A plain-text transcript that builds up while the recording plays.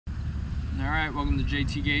Alright, welcome to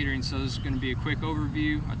JT Gatering. So this is going to be a quick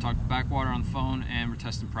overview. I talked to Backwater on the phone and we're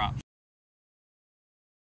testing props.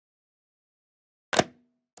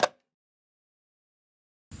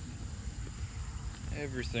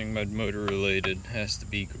 Everything mud motor related has to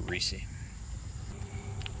be greasy.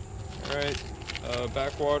 Alright,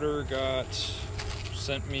 Backwater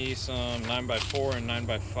sent me some 9x4 and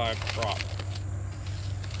 9x5 prop.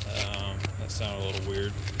 That sounded a little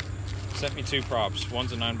weird. Sent me two props.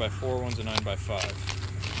 One's a 9x4, one's a 9x5.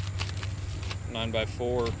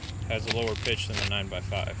 9x4 has a lower pitch than the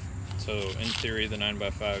 9x5. So in theory the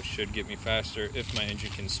 9x5 should get me faster if my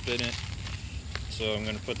engine can spin it. So I'm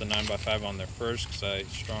going to put the 9x5 on there first because I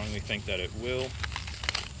strongly think that it will.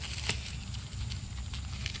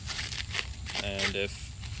 And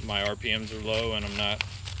if my RPMs are low and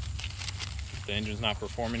the engine's not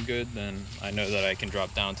performing good, then I know that I can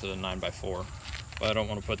drop down to the 9x4. But I don't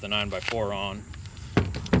want to put the 9x4 on,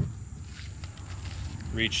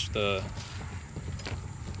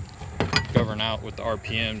 govern out with the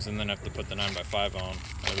RPMs, and then have to put the 9x5 on.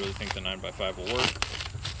 I really think the 9x5 will work,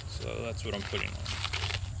 so that's what I'm putting on.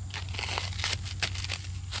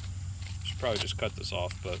 Should probably just cut this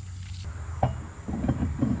off, but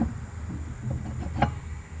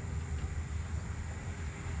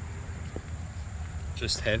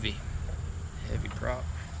just heavy prop.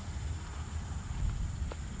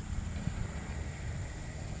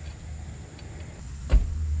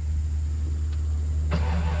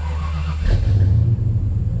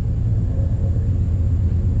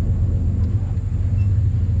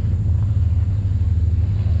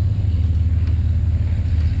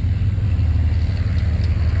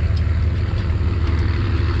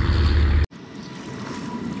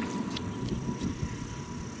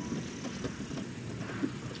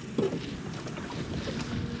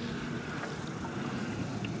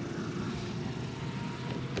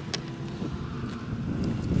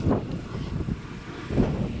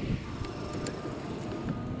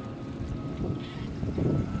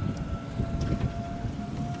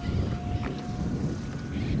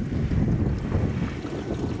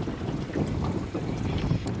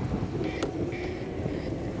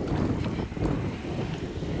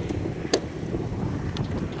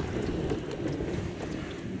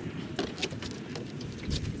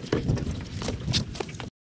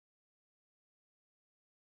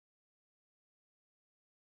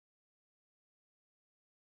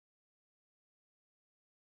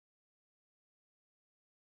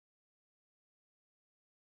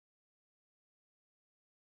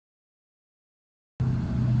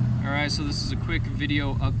 Alright, so this is a quick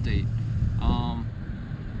video update.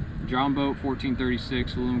 Jon Boat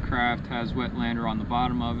 1436 Alumacraft has Wetlander on the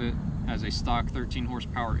bottom of it, has a stock 13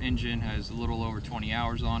 horsepower engine, has a little over 20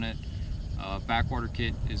 hours on it. Backwater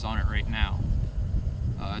kit is on it right now.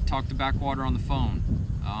 I talked to Backwater on the phone.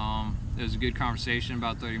 It was a good conversation,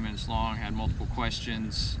 about 30 minutes long, had multiple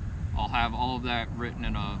questions. I'll have all of that written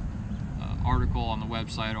in a article on the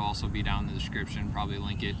website. It'll also be down in the description, probably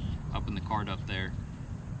link it up in the card up there.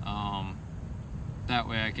 That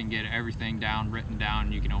way I can get everything written down,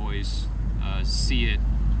 and you can always see it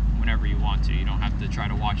whenever you want to. You don't have to try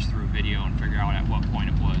to watch through a video and figure out at what point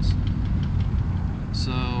it was.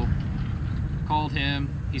 So, called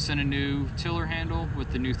him. He sent a new tiller handle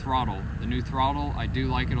with the new throttle. The new throttle, I do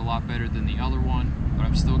like it a lot better than the other one, but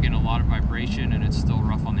I'm still getting a lot of vibration and it's still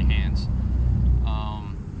rough on the hands.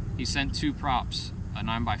 He sent two props, a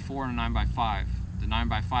 9x4 and a 9x5. The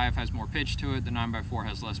 9x5 has more pitch to it, the 9x4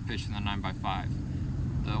 has less pitch than the 9x5.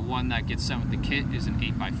 The one that gets sent with the kit is an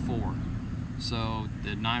 8x4. So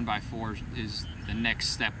the 9x4 is the next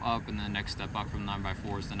step up, and the next step up from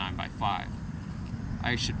 9x4 is the 9x5.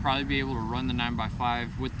 I should probably be able to run the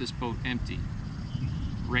 9x5 with this boat empty.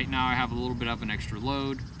 Right now I have a little bit of an extra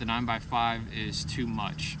load. The 9x5 is too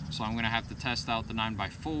much. So I'm going to have to test out the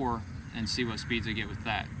 9x4 and see what speeds I get with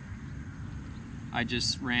that. I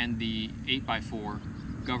just ran the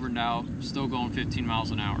 8x4, governed out, still going 15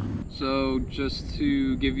 miles an hour. So just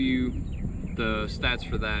to give you the stats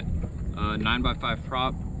for that, 9x5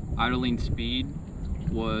 prop, idling speed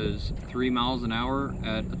was 3 miles an hour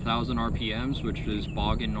at 1,000 RPMs, which is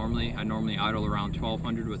bogging normally. I normally idle around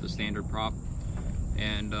 1,200 with a standard prop.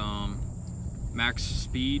 And max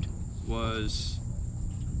speed was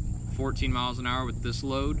 14 miles an hour with this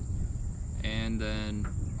load. And then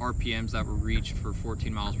RPMs that were reached for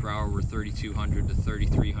 14 miles per hour were 3,200 to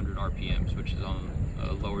 3,300 RPMs, which is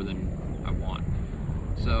lower than I want.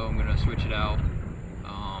 So I'm gonna switch it out.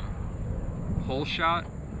 Hole shot,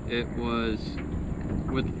 it was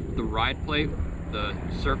with the ride plate, the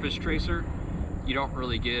surface tracer, you don't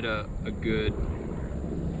really get a good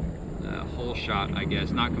hole shot, I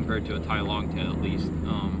guess, not compared to a tie longtail at least.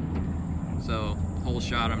 So hole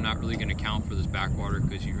shot I'm not really going to count for this backwater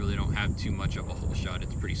because you really don't have too much of a hole shot.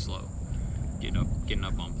 It's pretty slow getting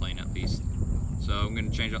up on plane at least. So I'm going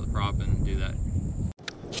to change out the prop and do that.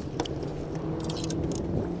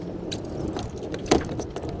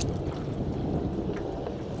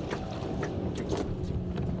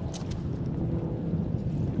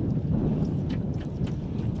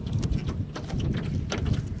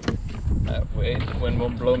 That way the wind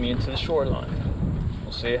won't blow me into the shoreline.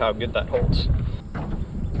 We'll see how good that holds.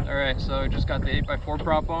 Alright, so I just got the 8x4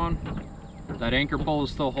 prop on. That anchor pole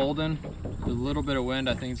is still holding. There's a little bit of wind,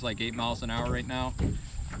 I think it's like 8 miles an hour right now.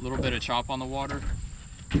 A little bit of chop on the water.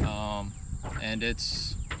 And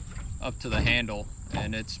it's up to the handle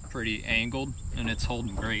and it's pretty angled and it's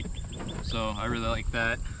holding great. So I really like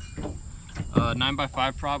that.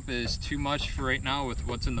 9x5 prop is too much for right now with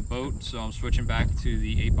what's in the boat, so I'm switching back to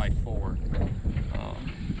the 8x4.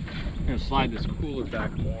 I'm going to slide this cooler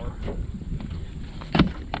back more.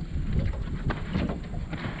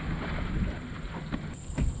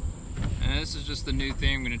 And this is just a new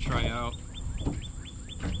thing I'm going to try out.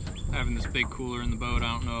 Having this big cooler in the boat,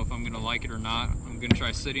 I don't know if I'm going to like it or not. I'm going to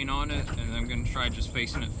try sitting on it, and I'm going to try just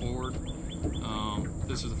facing it forward.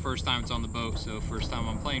 This is the first time it's on the boat, so first time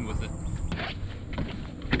I'm playing with it.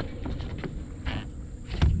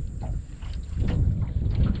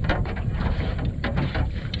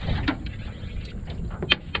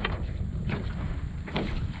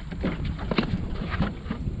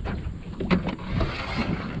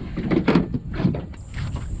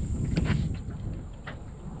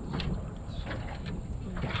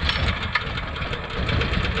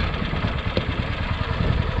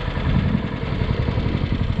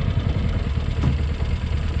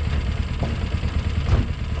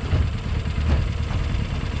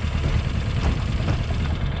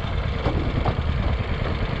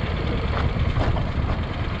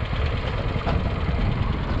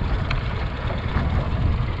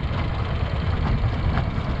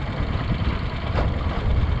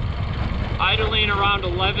 Idling around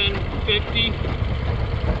 11:50.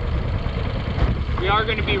 We are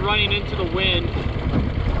going to be running into the wind.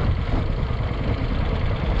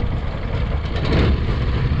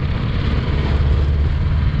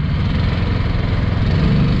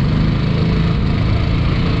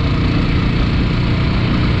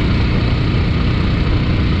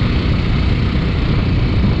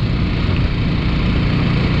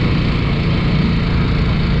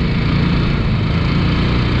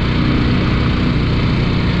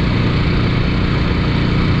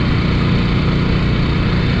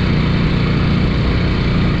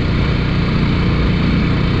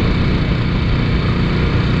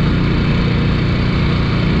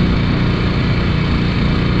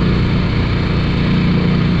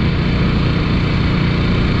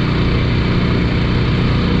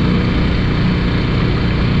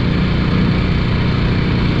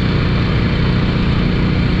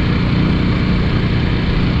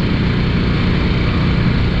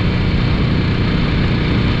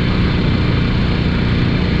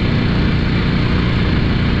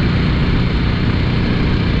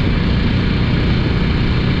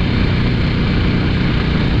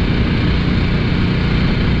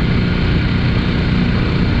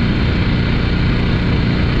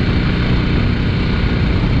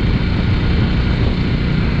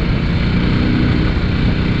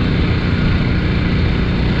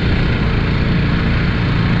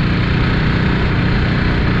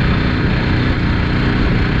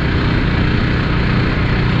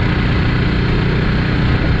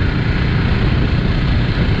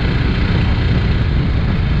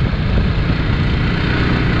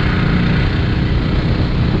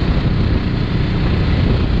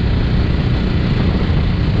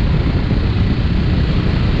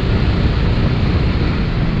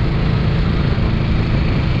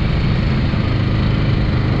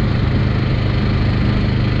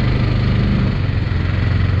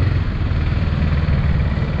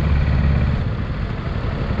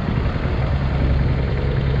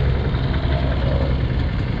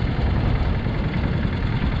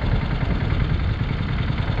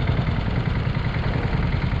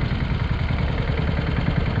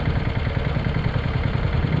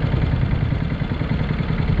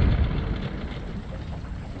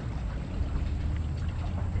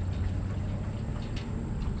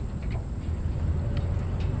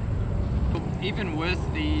 Even with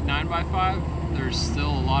the 9x5, there's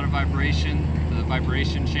still a lot of vibration. The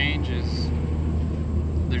vibration change is,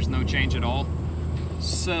 there's no change at all.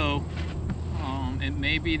 So, it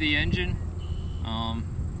may be the engine.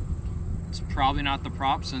 It's probably not the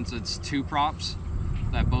prop since it's two props.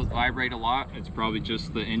 that both vibrate a lot. It's probably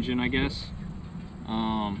just the engine, I guess.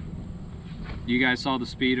 You guys saw the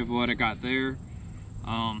speed of what I got there.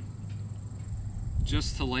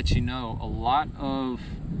 Just to let you know, a lot of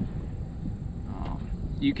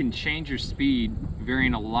you can change your speed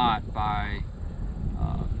varying a lot by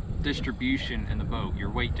distribution in the boat, your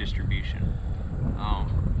weight distribution.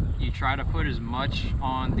 You try to put as much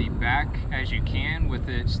on the back as you can with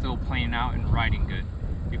it still playing out and riding good.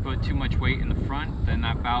 If you put too much weight in the front, then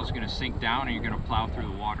that bow is going to sink down and you're going to plow through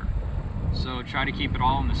the water. So try to keep it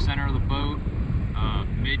all in the center of the boat,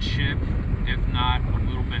 midship, if not a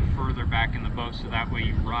little bit further back in the boat, so that way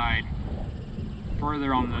you ride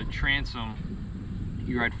further on the transom,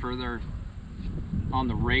 you ride further on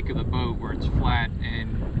the rake of the boat where it's flat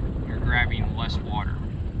and you're grabbing less water,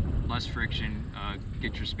 less friction,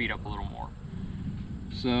 get your speed up a little more.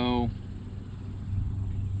 So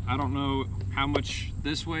I don't know how much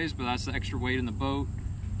this weighs, but that's the extra weight in the boat.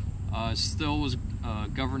 Still was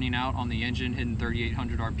governing out on the engine, hitting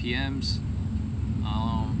 3,800 RPMs.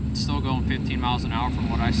 Still going 15 miles an hour from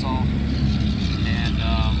what I saw, and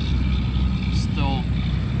still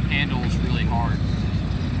handles really hard.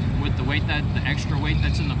 With the weight the extra weight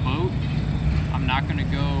that's in the boat, I'm not going to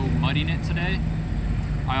go mudding it today.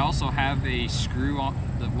 I also have a screw on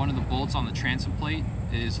one of the bolts on the transom plate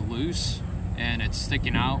is loose and it's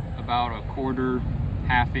sticking out about a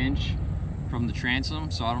half inch from the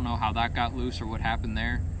transom, so I don't know how that got loose or what happened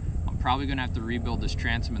there. I'm probably going to have to rebuild this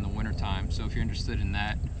transom in the winter time, so if you're interested in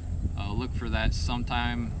that, look for that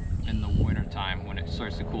sometime in the winter time when it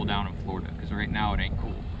starts to cool down in Florida, because right now it ain't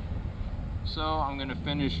cool. So I'm going to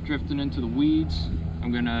finish drifting into the weeds.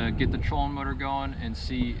 I'm going to get the trolling motor going and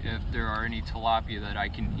see if there are any tilapia that I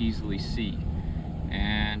can easily see.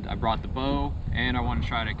 And I brought the bow, and I want to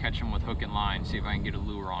try to catch them with hook and line, see if I can get a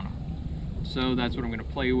lure on them. So that's what I'm going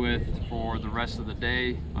to play with for the rest of the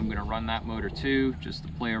day. I'm going to run that motor too, just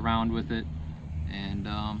to play around with it and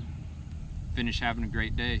finish having a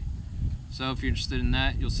great day. So if you're interested in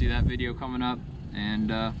that, you'll see that video coming up. And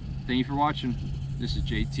thank you for watching. This is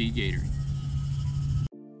JT Gator.